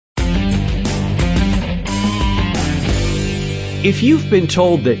If you've been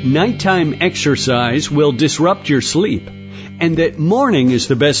told that nighttime exercise will disrupt your sleep and that morning is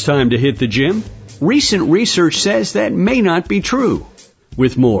the best time to hit the gym, recent research says that may not be true.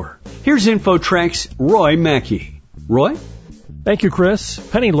 With more, here's InfoTrack's Roy Mackey. Roy? Thank you, Chris.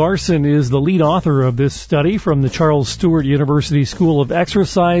 Penny Larson is the lead author of this study from the Charles Sturt University School of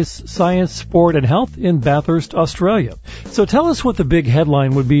Exercise, Science, Sport and Health in Bathurst, Australia. So tell us what the big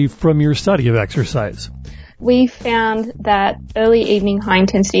headline would be from your study of exercise. We found that early evening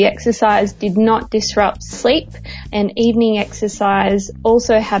high-intensity exercise did not disrupt sleep, and evening exercise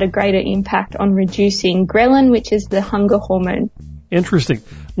also had a greater impact on reducing ghrelin, which is the hunger hormone. Interesting.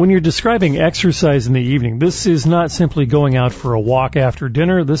 When you're describing exercise in the evening, this is not simply going out for a walk after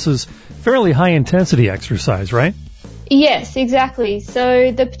dinner. This is fairly high-intensity exercise, right? Yes, exactly.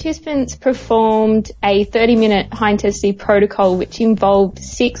 So the participants performed a 30-minute high-intensity protocol which involved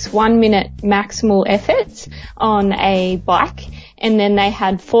 6 one-minute maximal efforts on a bike, and then they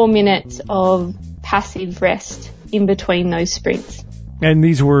had 4 minutes of passive rest in between those sprints. And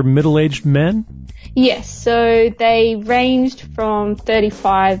these were middle-aged men? Yes, so they ranged from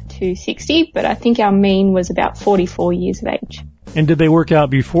 35 to 60, but I think our mean was about 44 years of age. And did they work out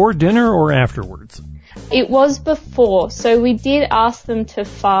before dinner or afterwards? It was before, so we did ask them to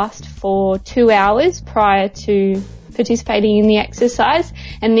fast for 2 hours prior to participating in the exercise,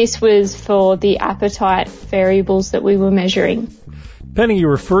 and this was for the appetite variables that we were measuring. Penny, you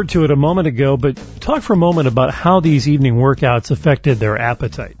referred to it a moment ago, but talk for a moment about how these evening workouts affected their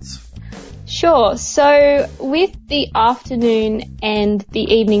appetites. Sure. So with the afternoon and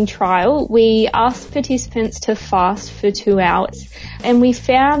the evening trial, we asked participants to fast for 2 hours, and we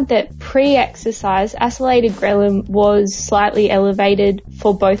found that pre-exercise acylated ghrelin was slightly elevated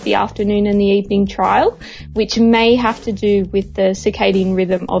for both the afternoon and the evening trial, which may have to do with the circadian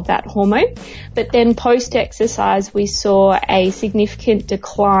rhythm of that hormone. But then post-exercise, we saw a significant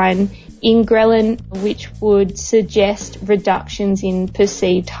decline in ghrelin, which would suggest reductions in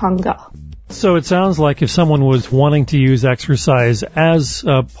perceived hunger. So it sounds like if someone was wanting to use exercise as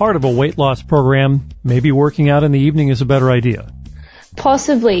part of a weight loss program, maybe working out in the evening is a better idea.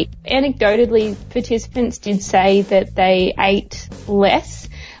 Possibly. Anecdotally, participants did say that they ate less.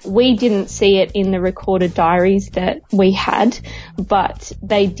 We didn't see it in the recorded diaries that we had, but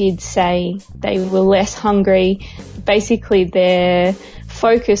they did say they were less hungry. Basically, their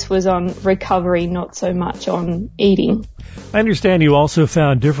focus was on recovery, not so much on eating. I understand you also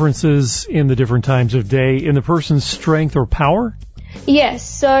found differences in the different times of day in the person's strength or power? Yes,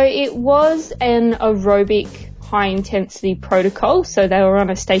 so it was an aerobic high-intensity protocol, so they were on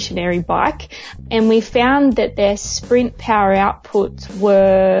a stationary bike, and we found that their sprint power outputs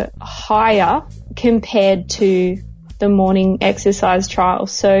were higher compared to the morning exercise trial.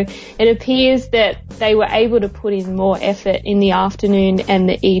 So it appears that they were able to put in more effort in the afternoon and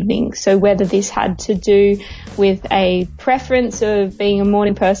the evening. So whether this had to do with a preference of being a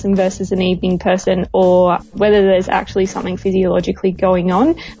morning person versus an evening person, or whether there's actually something physiologically going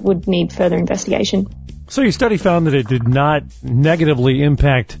on, would need further investigation. So your study found that it did not negatively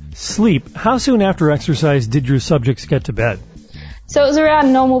impact sleep. How soon after exercise did your subjects get to bed? So it was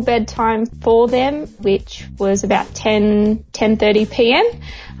around normal bedtime for them, which was about 10:30 p.m.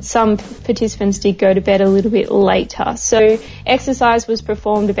 Some participants did go to bed a little bit later. So exercise was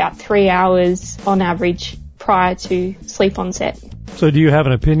performed about 3 hours on average prior to sleep onset. So do you have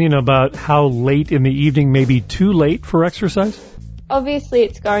an opinion about how late in the evening may be too late for exercise? Obviously,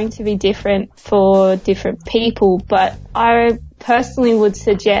 it's going to be different for different people, but I personally would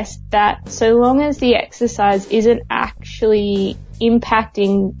suggest that so long as the exercise isn't actually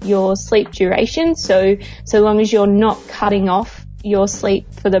impacting your sleep duration, so long as you're not cutting off your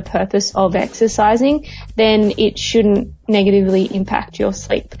sleep for the purpose of exercising, then it shouldn't negatively impact your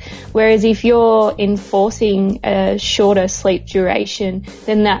sleep. Whereas if you're enforcing a shorter sleep duration,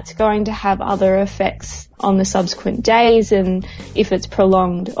 then that's going to have other effects on the subsequent days, and if it's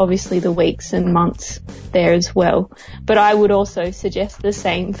prolonged, obviously the weeks and months there as well. But I would also suggest the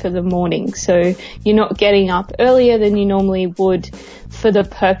same for the morning. So you're not getting up earlier than you normally would for the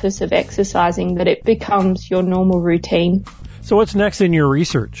purpose of exercising, that it becomes your normal routine. So what's next in your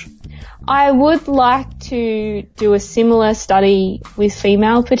research? I would like to do a similar study with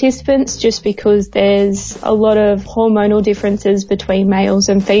female participants, just because there's a lot of hormonal differences between males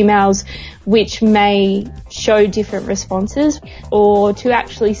and females which may show different responses, or to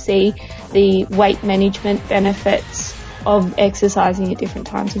actually see the weight management benefits of exercising at different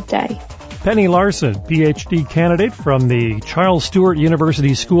times of day. Penny Larson, PhD candidate from the Charles Sturt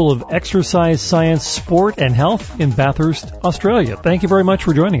University School of Exercise, Science, Sport and Health in Bathurst, Australia. Thank you very much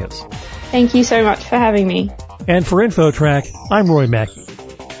for joining us. Thank you so much for having me. And for InfoTrack, I'm Roy Mackey.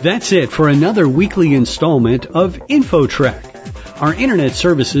 That's it for another weekly installment of InfoTrack. Our internet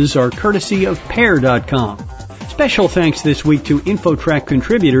services are courtesy of Pair.com. Special thanks this week to InfoTrack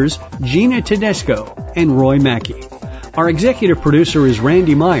contributors Gina Tedesco and Roy Mackey. Our executive producer is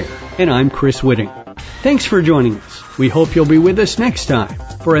Randy Meyer, and I'm Chris Whitting. Thanks for joining us. We hope you'll be with us next time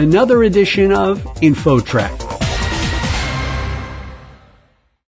for another edition of InfoTrack.